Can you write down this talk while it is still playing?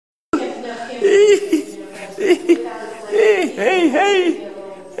Hey, hey, hey,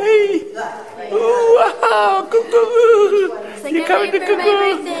 hey. Wow, cuckoo. You're coming to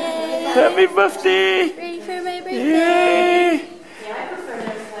cuckoo. Happy birthday. Ready for my birthday. Yay. Yeah, I prefer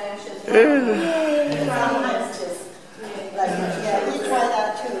no flashes. Sometimes just yeah, we try that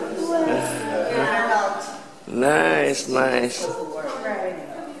too. Nice, nice.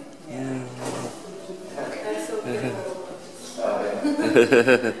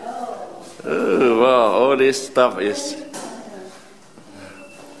 Oh, wow, all this stuff is.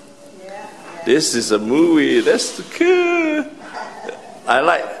 This is a movie. That's cool. I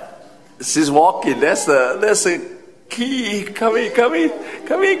like. She's walking. That's a key. Come here, come here,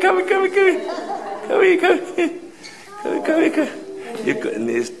 come here, come here, come here, come here, come here, come here, come here, come here.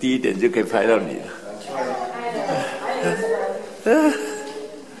 你低一点就可以拍到你了。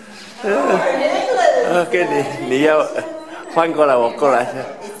OK， 你要换过来，我过来，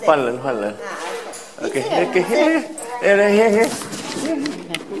换人换人。OK OK， 来。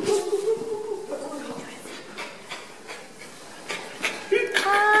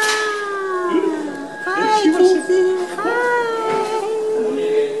Hi, Kinzie. Hi.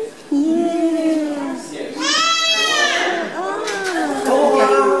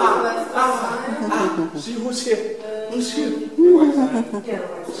 See who's here? Who's here?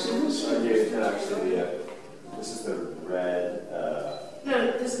 Actually, this is the red. No,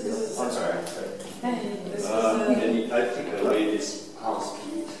 this is. I'm sorry. And I think the way this house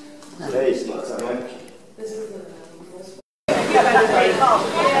key. Today is not so empty. This is the.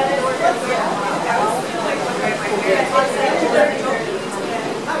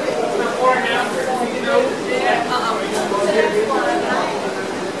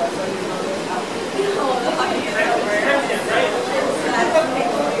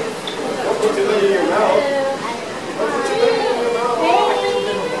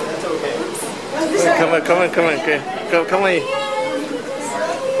 Come on, okay. Come on.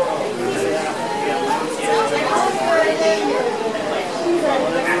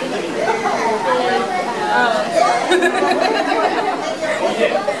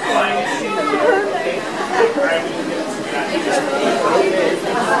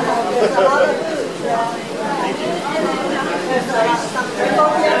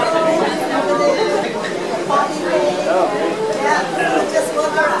 Just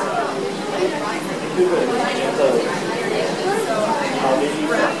look around.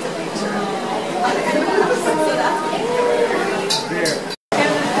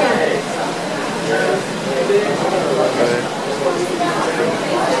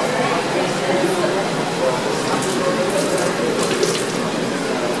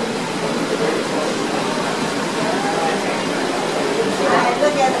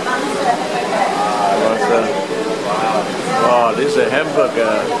 Wow, this is a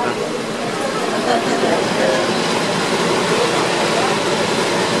hamburger.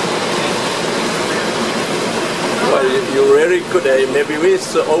 Well, you're really good at it. Maybe we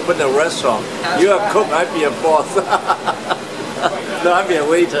should open a restaurant. You're a cook, I'd be a boss. No, I'd be a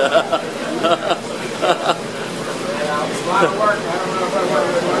waiter.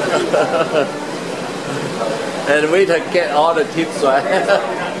 And waiter get all the tips, right?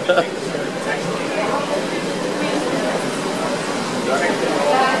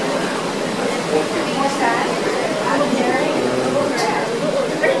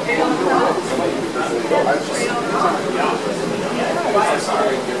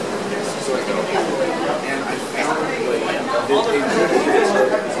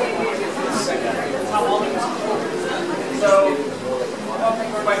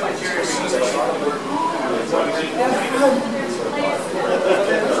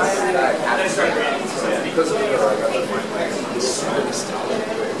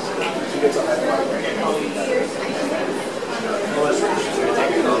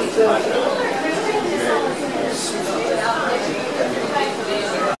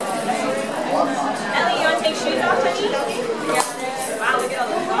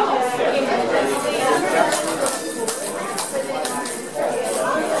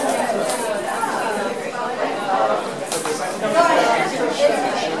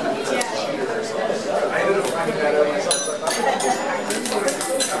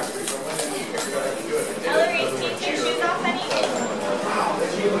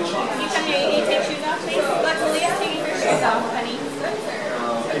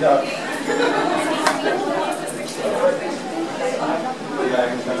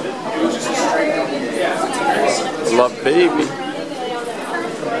 Love baby.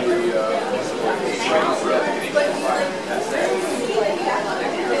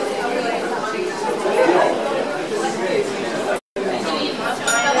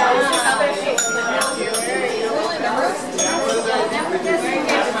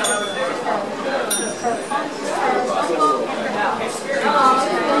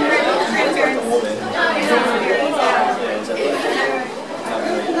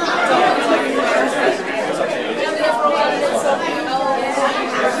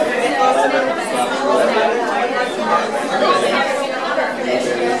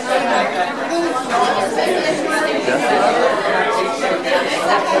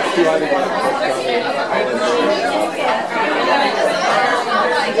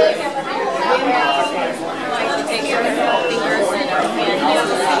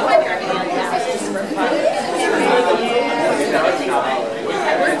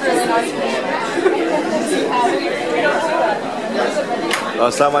 Oh,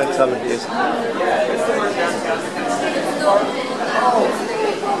 someone is.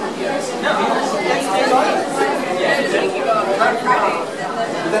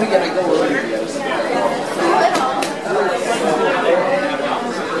 Then again, I go earlier.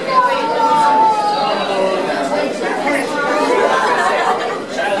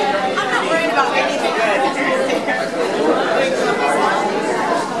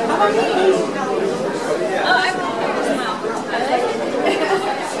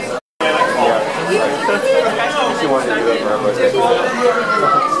 She wanted to do that for her birthday.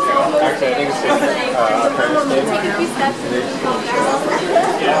 Actually, I think it's just our parents' day.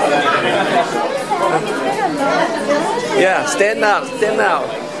 Yeah, stand up, stand up.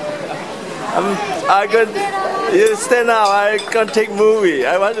 I could. You stand up. I can take movie.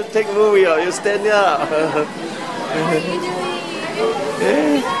 I want to take movie. Or you stand up.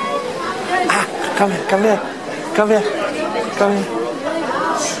 Come here, come here, come here, come here.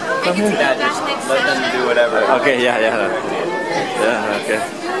 Come here. Yeah, just let them do whatever. Okay, yeah. Yeah, okay.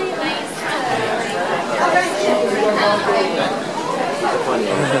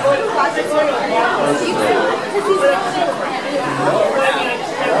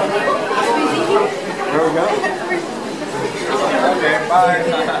 There we go. Okay, bye.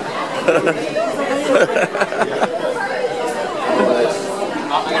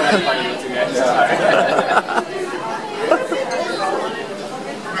 I'm gonna have fun with you guys.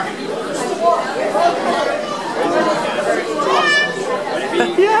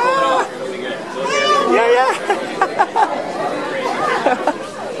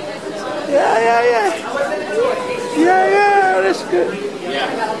 Yeah, that's good. Yeah,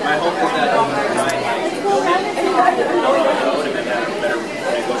 my hope is that I would have been better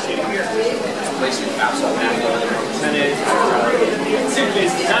negotiating here. Placing caps on that percentage.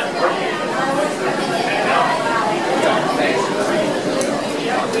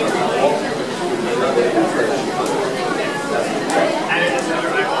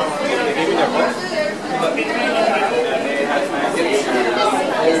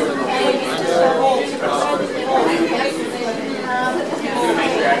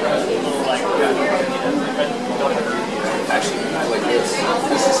 Actually, I like this.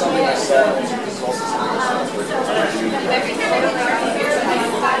 This is something I saw. This is also something I saw.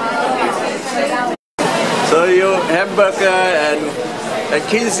 So you hamburger and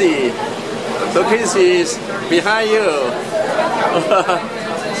Kinzie. So Kinzie is behind you.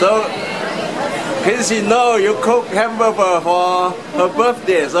 So Kinzie know you cook hamburger for her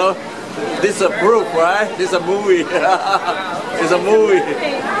birthday. So this is a proof, right? This is a movie. It's a movie.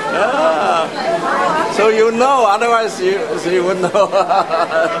 So you know, otherwise you would know.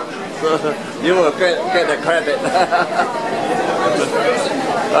 So you will get the credit.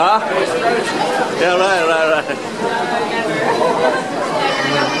 Huh? Yeah, right.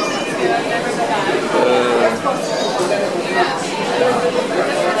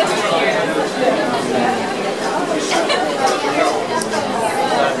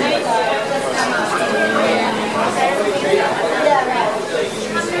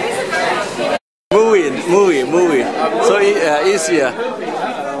 Movie. So easier.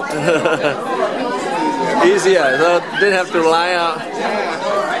 Easier. So didn't have to line up.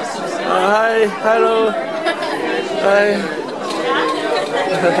 Hi, hello. Hi.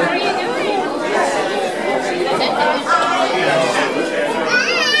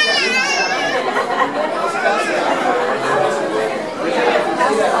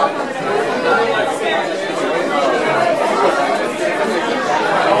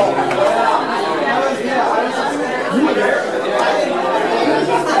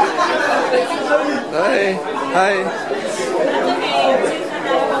 Hi.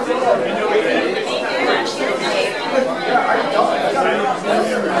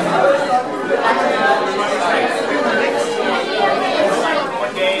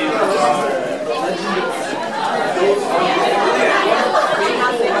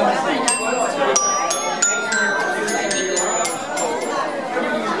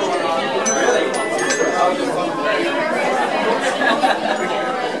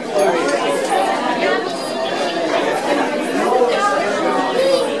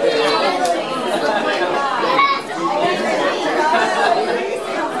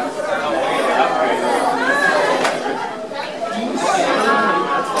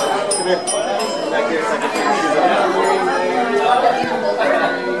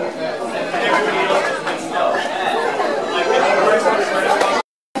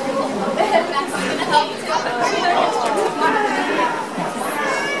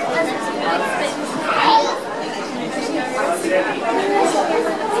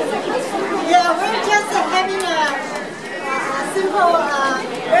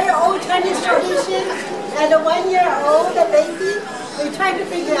 And a 1-year-old baby, we're trying to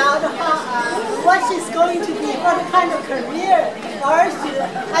figure out what she's going to be, what kind of career. Or she,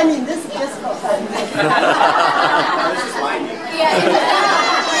 I mean, this is just for fun. Yeah,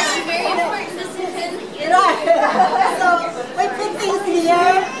 it's a very important decision. Right. So we put things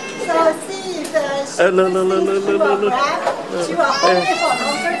here. So see if she will grab. She will hold it for a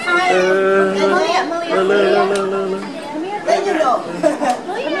longer time. Then you know.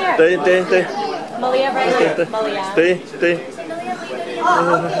 Malia, right here. Malia.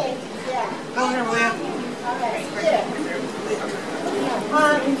 Oh, okay. Yeah. Come here, Malia. Okay. Here.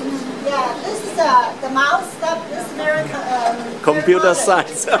 Yeah, this is the mouse stuff. This American Computer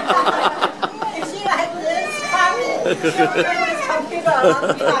science. If she like this, probably she'll play with computer a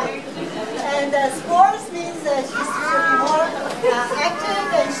long time. And sports means she should be more active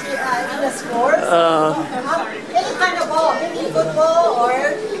and she in the sports. Any kind of ball, maybe football or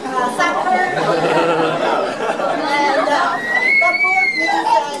soccer. And the book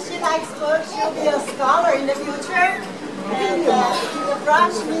means she likes books. She'll be a scholar in the future. And the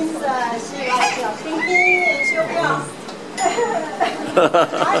brush means she likes thinking and she'll be an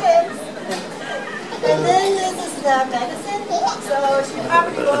artist. And then this is the medicine, so she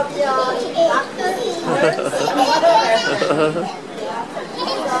probably will be a doctor, nurse, whatever. Yeah.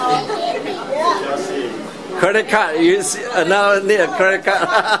 Credit card, you see, now need a credit card.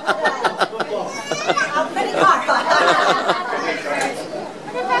 Credit card.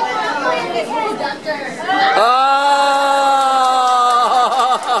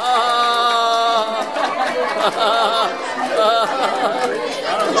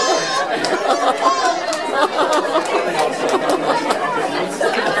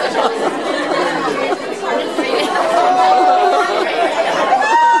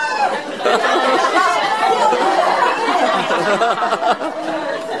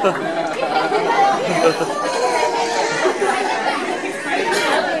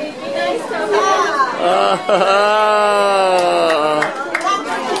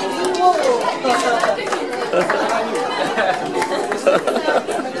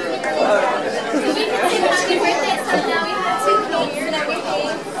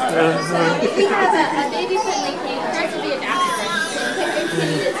 We have a baby-friendly cake. It has to be adapted.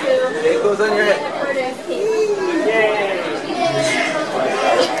 It goes on your head.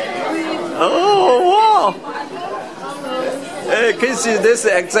 Oh, wow. Hey, Kinzie, this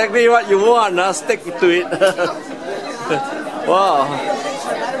is exactly what you want. Now stick to it. Wow.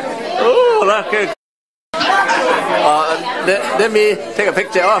 Oh, okay. Let me take a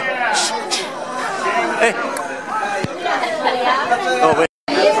picture. Oh. Hey. Oh, wait.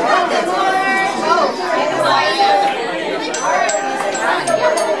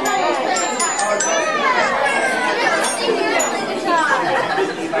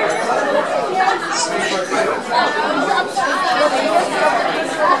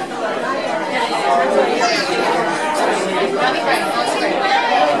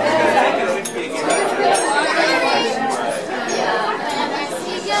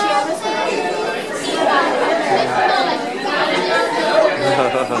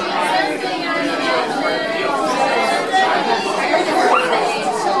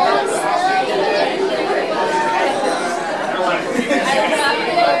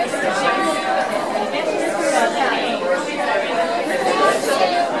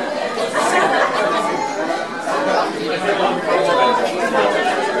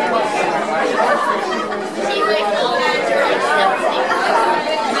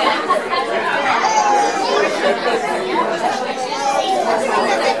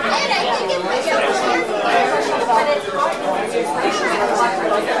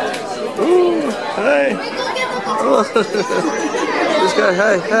 Hey. This guy,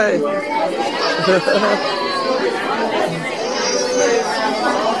 hey.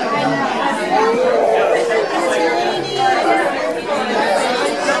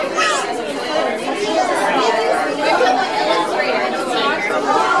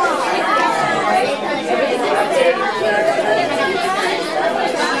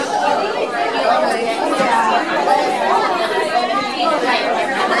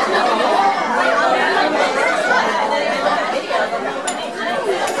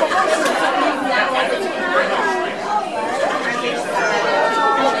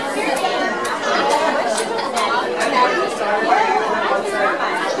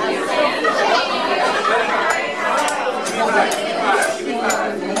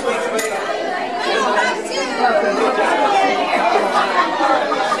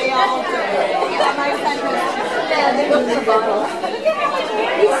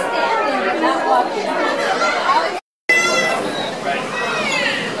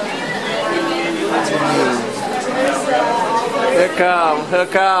 Her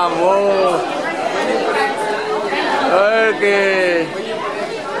come. Whoa. Okay.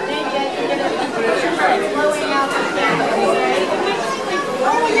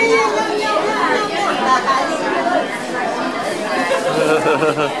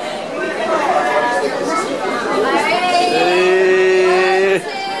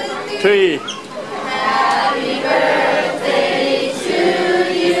 Three. Happy birthday to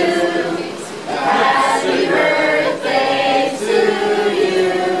you. Happy birthday to you.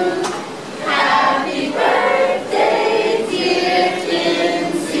 Happy birthday, dear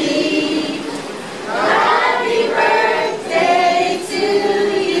Kinzie. Happy birthday to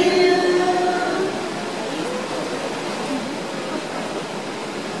you.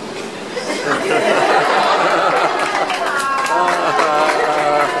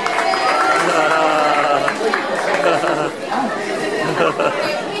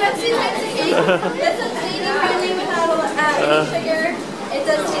 That's a cleaning friendly without any sugar. It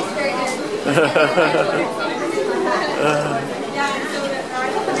does taste very good.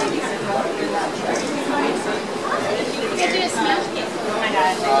 You can do a smash cake. Oh my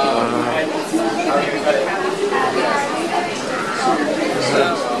god.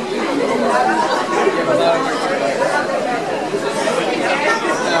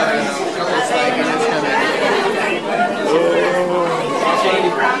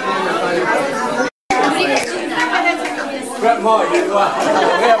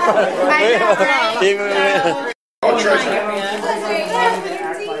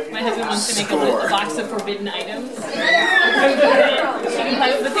 My husband wants to make a box of forbidden items. She can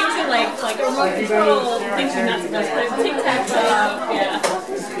play with the things you like remote control, things you're not supposed to play with, tic-tac, yeah.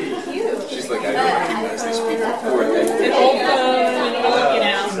 She's like, I don't recognize these people for it. An old phone, you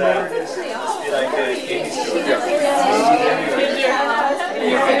know. Like Amy's doing.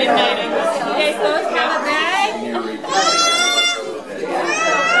 Your forbidden items. You guys both have a bag?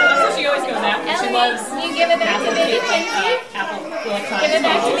 She always goes out. She loves You give it back to baby Kinzie? Apple electronics. Give it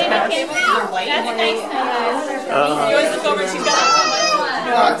back to baby Kinzie? That's nice. She always look over and she's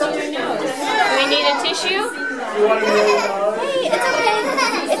got Do we need a tissue? Hey, it's okay.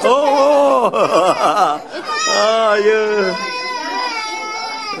 It's Oh, ah, yeah.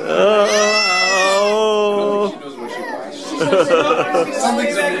 Oh. She knows what she wants.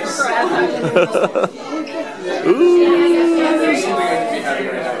 Something's amiss. Ooh.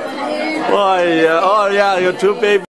 Why? Oh, yeah, your two babies.